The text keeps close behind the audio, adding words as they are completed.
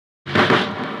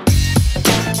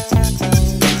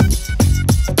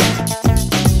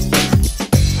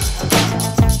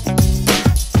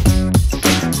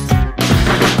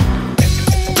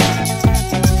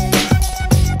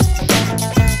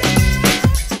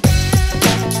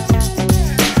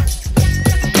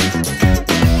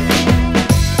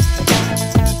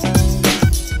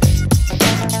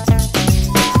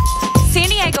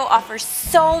offers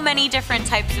so many different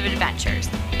types of adventures.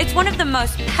 It's one of the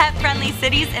most pet-friendly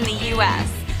cities in the US,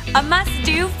 a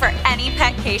must-do for any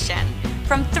Pet-cation.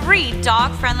 From 3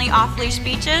 dog-friendly off-leash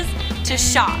beaches to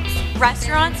shops,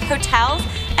 restaurants, hotels,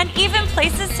 and even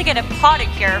places to get a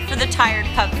pedicure for the tired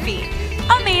pup feet.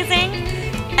 Amazing!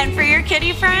 And for your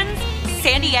kitty friends,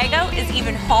 San Diego is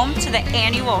even home to the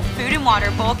annual Food and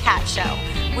Water Bowl Cat Show,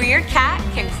 where your cat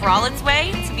can crawl its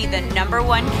way to be the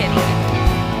 #1 kitty.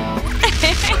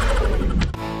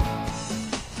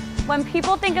 When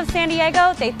people think of San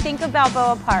Diego, they think of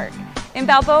Balboa Park. In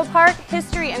Balboa Park,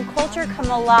 history and culture come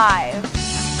alive.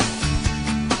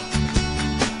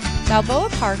 Balboa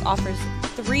Park offers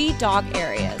 3 dog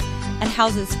areas and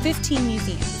houses 15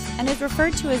 museums and is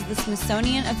referred to as the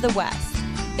Smithsonian of the West.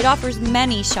 It offers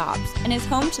many shops and is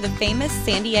home to the famous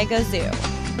San Diego Zoo.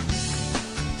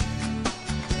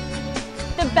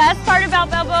 The best part about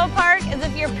Balboa Park is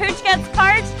if your pooch gets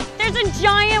parched, there's a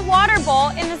giant water bowl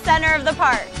in the center of the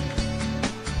park.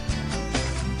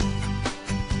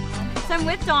 So I'm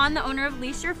with Dawn, the owner of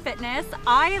Leash Your Fitness.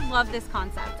 I love this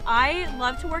concept. I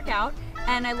love to work out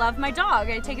and I love my dog.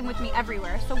 I take him with me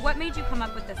everywhere. So what made you come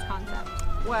up with this concept?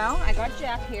 Well, I got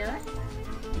Jack here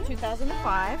in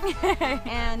 2005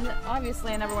 and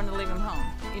obviously I never wanted to leave him home.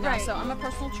 You know, Right. So I'm a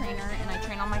personal trainer and I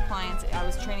train all my clients. I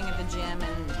was training at the gym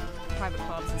and private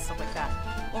clubs and stuff like that.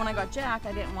 Well, when I got Jack,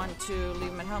 I didn't want to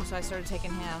leave him at home, so I started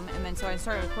taking him, and then so I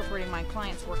started incorporating my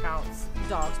clients' workouts,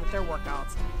 dogs with their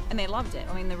workouts, and they loved it.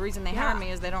 I mean, the reason they hired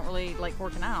me is they don't really like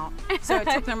working out, so it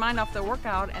took their mind off the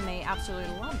workout, and they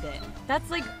absolutely loved it. That's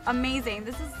like amazing.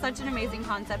 This is such an amazing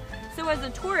concept. So as a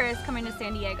tourist coming to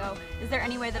San Diego, is there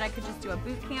any way that I could just do a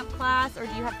boot camp class, or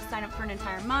do you have to sign up for an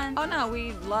entire month? Oh no,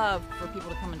 we love for people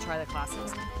to come and try the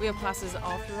classes. We have classes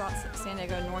all throughout San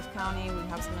Diego, North County. We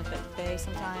have some at the Bay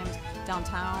sometimes,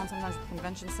 downtown, sometimes at the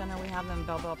convention center. We have them in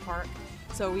Balboa Park.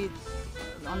 So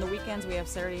on the weekends we have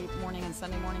Saturday morning and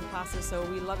Sunday morning classes. So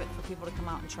we love it for people to come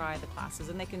out and try the classes,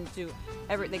 and they can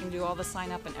do all the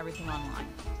sign up and everything online.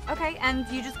 Okay, and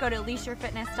you just go to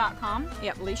leashyourfitness.com.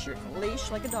 Yep, leash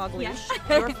like a dog leash. Yes.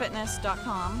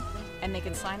 yourfitness.com. And they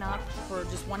can sign up for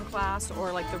just one class,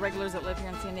 or like the regulars that live here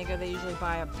in San Diego, they usually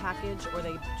buy a package or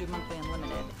they do monthly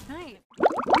unlimited. Nice.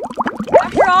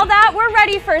 After all that, we're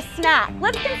ready for a snack.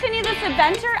 Let's continue this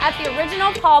adventure at the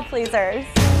original Paul Pleasers.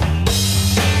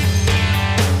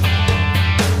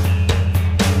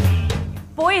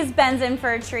 Boy, is Ben's in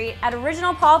for a treat. At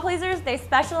Original Paul Pleasers, they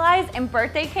specialize in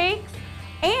birthday cakes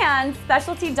and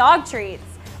specialty dog treats.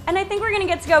 And I think we're gonna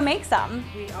get to go make some.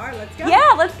 We are, let's go.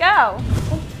 Yeah, let's go.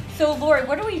 So Lori,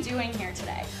 what are we doing here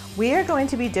today? We are going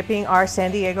to be dipping our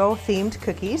San Diego themed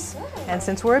cookies. And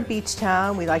since we're a beach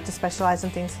town, we like to specialize in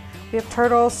things. We have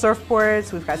turtles,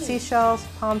 surfboards, we've got seashells,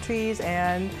 palm trees,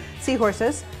 and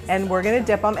seahorses. And we're gonna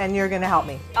dip them, and you're gonna help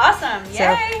me. Awesome,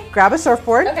 yay! So grab a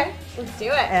surfboard. Okay, let's do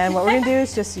it. And what we're gonna do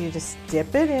is you just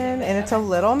dip it in, and it's a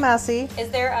little messy.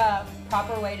 Is there a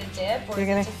proper way to dip? Or You're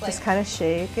gonna just kind of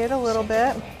shake it a little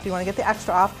bit. If you wanna get the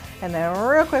extra off, and then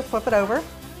real quick flip it over.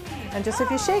 And just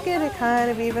if you shake it, it kind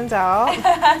of evens out.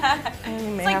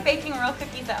 It's like baking real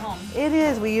cookies at home. It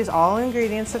is. We use all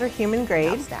ingredients that are human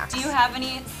grade. Snacks. Do you have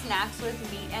any snacks with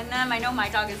meat in them? I know my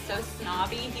dog is so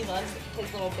snobby. He loves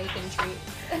his little bacon treats.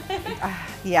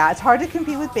 Yeah, it's hard to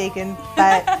compete with bacon,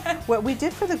 but what we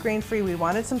did for the grain-free, we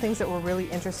wanted some things that were really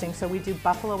interesting. So we do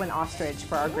buffalo and ostrich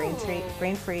for our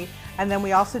grain-free, and then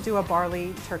we also do a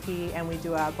barley turkey, and we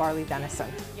do a barley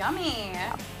venison. Yummy.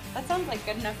 Yeah. That sounds like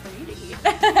good enough for me to eat.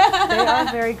 They are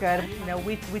very good. You know,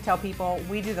 we tell people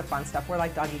we do the fun stuff. We're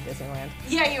like Doggy Disneyland.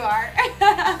 Yeah, you are.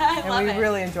 I love it. And we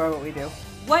really enjoy what we do.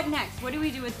 What next? What do we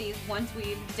do with these once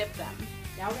we dip them?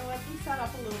 Now we're going to let them set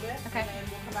up a little bit. Okay. And then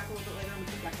we'll come back a little bit later and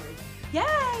we can decorate them.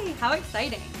 Yay! How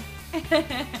exciting.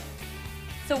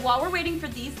 So while we're waiting for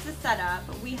these to set up,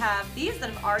 we have these that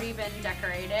have already been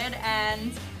decorated,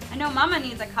 and I know Mama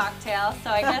needs a cocktail, so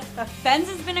I guess Ben's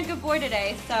has been a good boy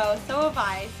today, so have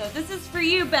I. So this is for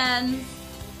you, Ben's.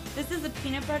 This is a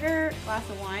peanut butter glass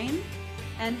of wine.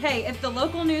 And hey, if the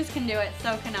local news can do it,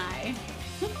 so can I.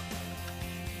 That's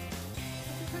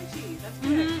crunchy. That's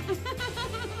good.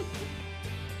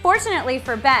 Fortunately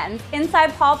for Ben's,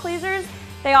 inside Paul Pleasers,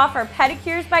 they offer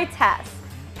pedicures by Tess.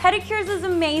 Pedicures is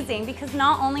amazing because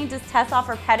not only does Tess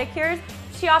offer pedicures,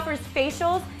 she offers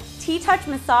facials, T-touch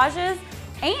massages,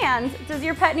 and does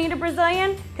your pet need a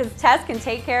Brazilian? Because Tess can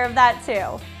take care of that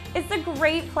too. It's a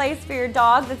great place for your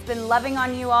dog that's been loving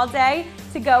on you all day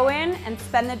to go in and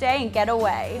spend the day and get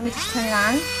away. Let me just turn it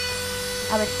on.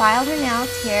 I would file her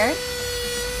nails here,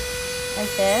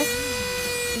 like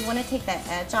this. You want to take that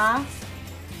edge off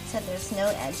so there's no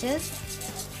edges.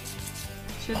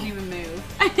 She doesn't even move.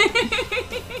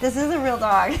 This is a real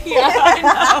dog. Yeah,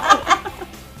 I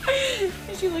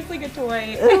know. She looks like a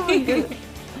toy. Oh my goodness.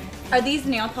 Are these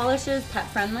nail polishes pet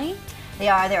friendly? They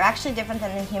are. They're actually different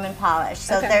than the human polish.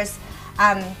 So Okay. there's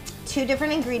 2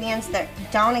 different ingredients that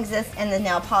don't exist in the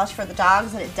nail polish for the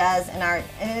dogs that it does in our.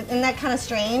 And isn't that kind of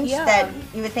strange? Yeah. That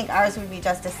you would think ours would be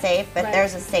just as safe, but Right.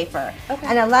 theirs is safer. Okay.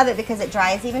 And I love it because it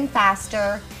dries even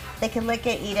faster. They can lick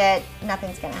it, eat it.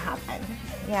 Nothing's gonna happen.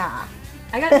 Yeah.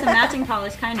 I got some matching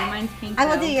polish, kind of. Mine's pink. I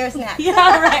will though. do yours next.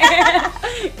 Yeah, right.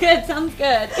 Good, sounds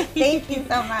good. Thank you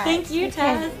so much. Thank you,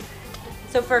 Taz.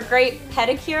 So for great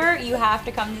pedicure, you have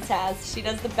to come to Taz. She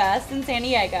does the best in San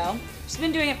Diego. She's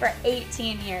been doing it for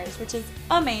 18 years, which is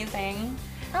amazing.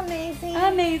 Amazing.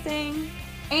 Amazing.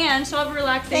 And she'll have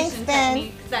relaxation Thanks, Ben.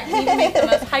 techniques that can even make the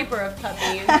most hyper of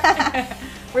puppies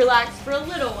relax for a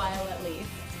little while at least.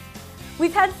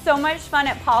 We've had so much fun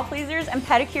at Paw Pleasers and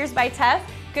Pedicures by Tess.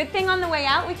 Good thing on the way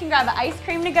out we can grab an ice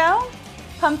cream to go.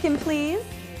 Pumpkin, please.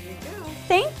 There you go.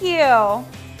 Thank you.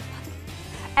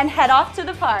 And head off to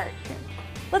the park.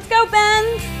 Let's go,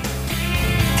 Ben.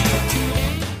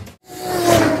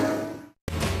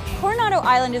 Coronado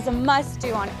Island is a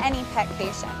must-do on any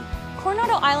Pet-cation.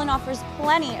 Coronado Island offers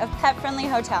plenty of pet-friendly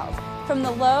hotels, from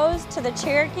the Lowe's to the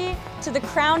Cherokee to the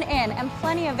Crown Inn, and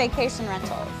plenty of vacation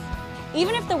rentals.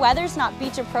 Even if the weather's not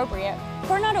beach appropriate,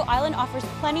 Coronado Island offers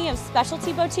plenty of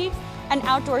specialty boutiques and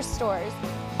outdoor stores.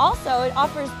 Also, it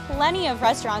offers plenty of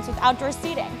restaurants with outdoor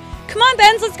seating. Come on,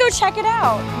 Benz, let's go check it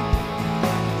out.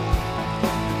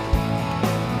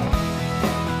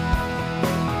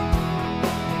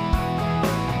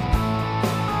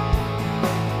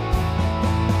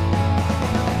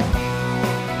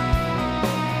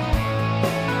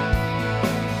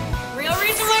 Real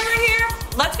reason why we're here?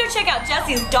 Let's go check out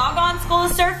Jesse's Doggone School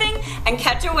of Surfing and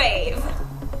catch a wave.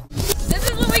 This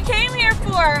is what we came here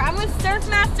for. I'm with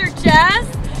Surfmaster Jess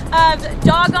of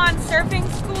Doggone Surfing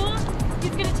School.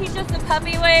 He's gonna teach us the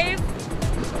puppy wave.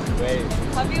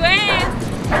 Puppy wave.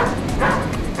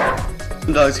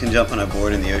 Some dogs can jump on a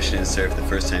board in the ocean and surf the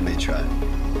first time they try.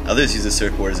 Others use a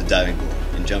surfboard as a diving board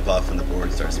and jump off when the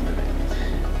board starts moving.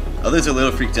 Others are a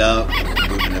little freaked out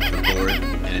moving up the board,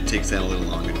 and it takes them a little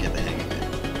longer to get the hang of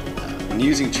it. When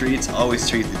using treats, always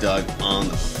treat the dog on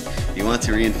the board. You want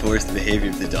to reinforce the behavior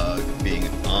of the dog being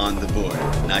on the board,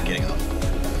 not getting off.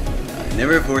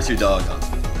 Never force your dog on the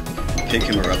board. Pick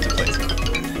him or up to place him.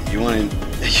 You want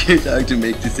your dog to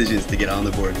make decisions to get on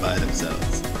the board by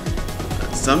themselves.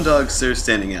 Some dogs surf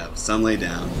standing up, some lay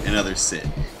down, and others sit.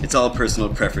 It's all personal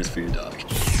preference for your dog.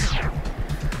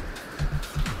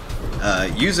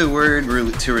 Use a word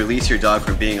to release your dog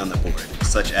from being on the board,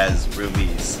 such as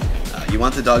release. You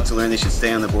want the dog to learn they should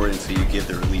stay on the board until you give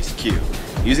the release cue.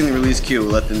 Using the release cue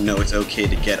will let them know it's okay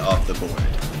to get off the board.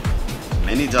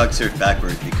 Many dogs surf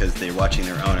backwards because they're watching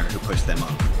their owner who pushed them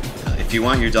off. If you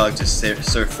want your dog to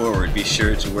surf forward, be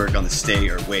sure to work on the stay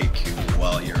or wake cue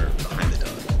while you're behind the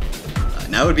dog.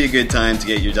 Now would be a good time to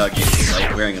get your dog used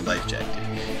to wearing a life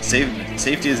jacket.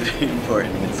 Safety is very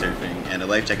important when surfing, and a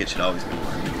life jacket should always be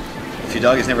worn. If your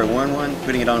dog has never worn one,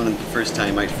 putting it on the first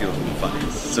time might feel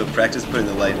fun, so practice putting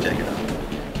the life jacket on.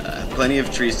 Plenty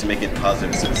of treats to make it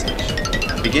positive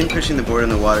association. Begin pushing the board in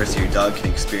the water so your dog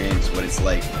can experience what it's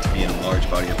like to be in a large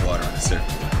body of water on a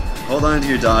surfboard. Hold on to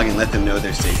your dog and let them know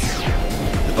they're safe.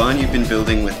 The bond you've been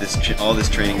building with all this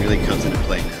training really comes into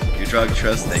play now. Your dog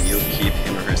trusts that you'll keep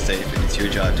him or her safe, and it's your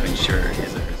job to ensure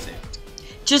his or her safety.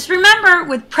 Just remember,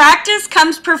 with practice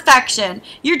comes perfection.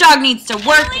 Your dog needs to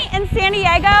work. In San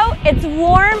Diego, it's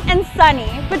warm and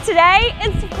sunny, but today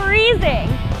it's freezing.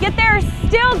 Yet there are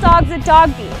still dogs at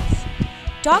Dog Beach.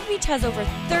 Dog Beach has over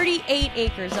 38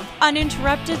 acres of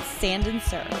uninterrupted sand and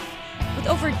surf. With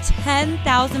over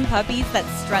 10,000 puppies that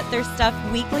strut their stuff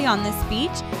weekly on this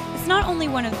beach, it's not only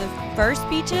one of the first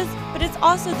beaches, but it's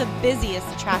also the busiest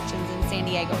attractions in San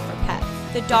Diego for pets.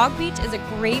 The Dog Beach is a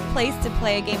great place to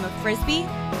play a game of frisbee,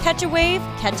 catch a wave,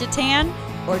 catch a tan,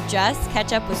 or just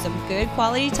catch up with some good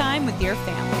quality time with your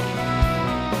family.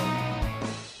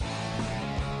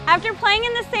 After playing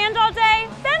in the sand all day,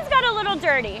 Ben's got a little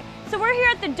dirty. So we're here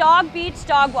at the Dog Beach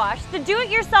Dog Wash, the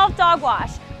do-it-yourself dog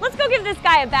wash. Let's go give this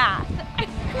guy a bath.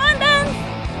 Come on, Ben.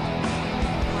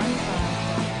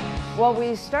 Well,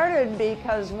 we started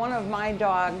because one of my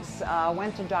dogs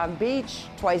went to Dog Beach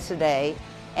twice a day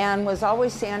and was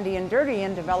always sandy and dirty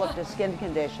and developed a skin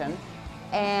condition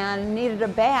and needed a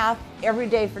bath every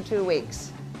day for 2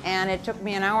 weeks. And it took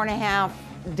me an hour and a half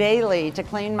daily to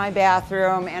clean my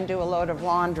bathroom and do a load of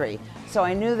laundry. So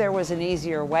I knew there was an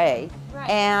easier way. Right.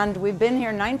 And we've been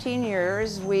here 19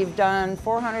 years. We've done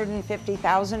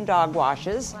 450,000 dog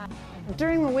washes. Wow.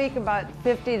 During the week about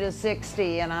 50 to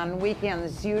 60, and on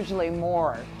weekends usually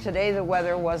more. Today the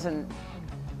weather wasn't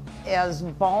as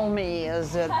balmy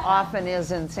as it often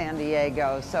is in San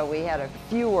Diego, so we had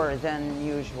fewer than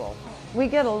usual. We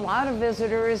get a lot of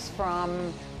visitors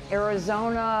from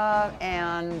Arizona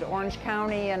and Orange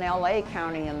County and LA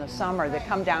County in the summer that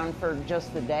come down for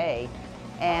just the day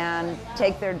and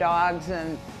take their dogs,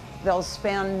 and they'll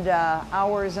spend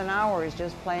hours and hours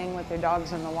just playing with their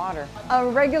dogs in the water. A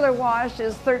regular wash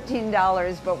is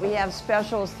 $13, but we have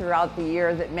specials throughout the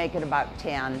year that make it about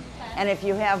 $10. And if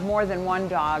you have more than one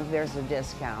dog, there's a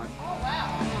discount.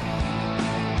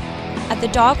 At the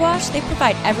dog wash, they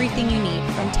provide everything you need,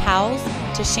 from towels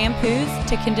to shampoos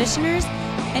to conditioners,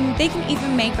 and they can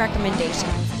even make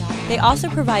recommendations. They also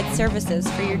provide services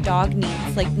for your dog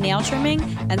needs, like nail trimming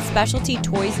and specialty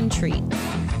toys and treats.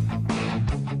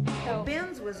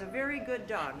 Was a very good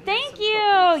dog. Thank you.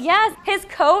 Yes, his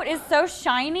coat is so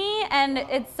shiny and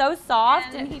it's so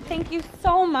soft. And thank you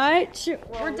so much.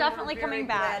 Well, we're definitely coming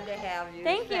back. Glad to have you.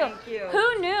 Thank you. Thank you.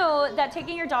 Who knew that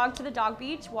taking your dog to the dog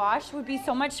beach wash would be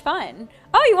so much fun?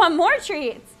 Oh, you want more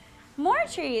treats? More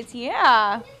treats,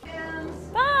 yeah.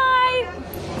 Bye.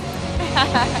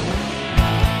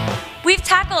 We've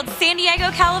tackled San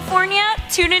Diego, California.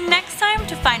 Tune in next time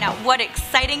to find out what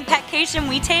exciting petcation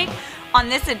we take on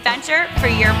this adventure for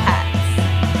your pet.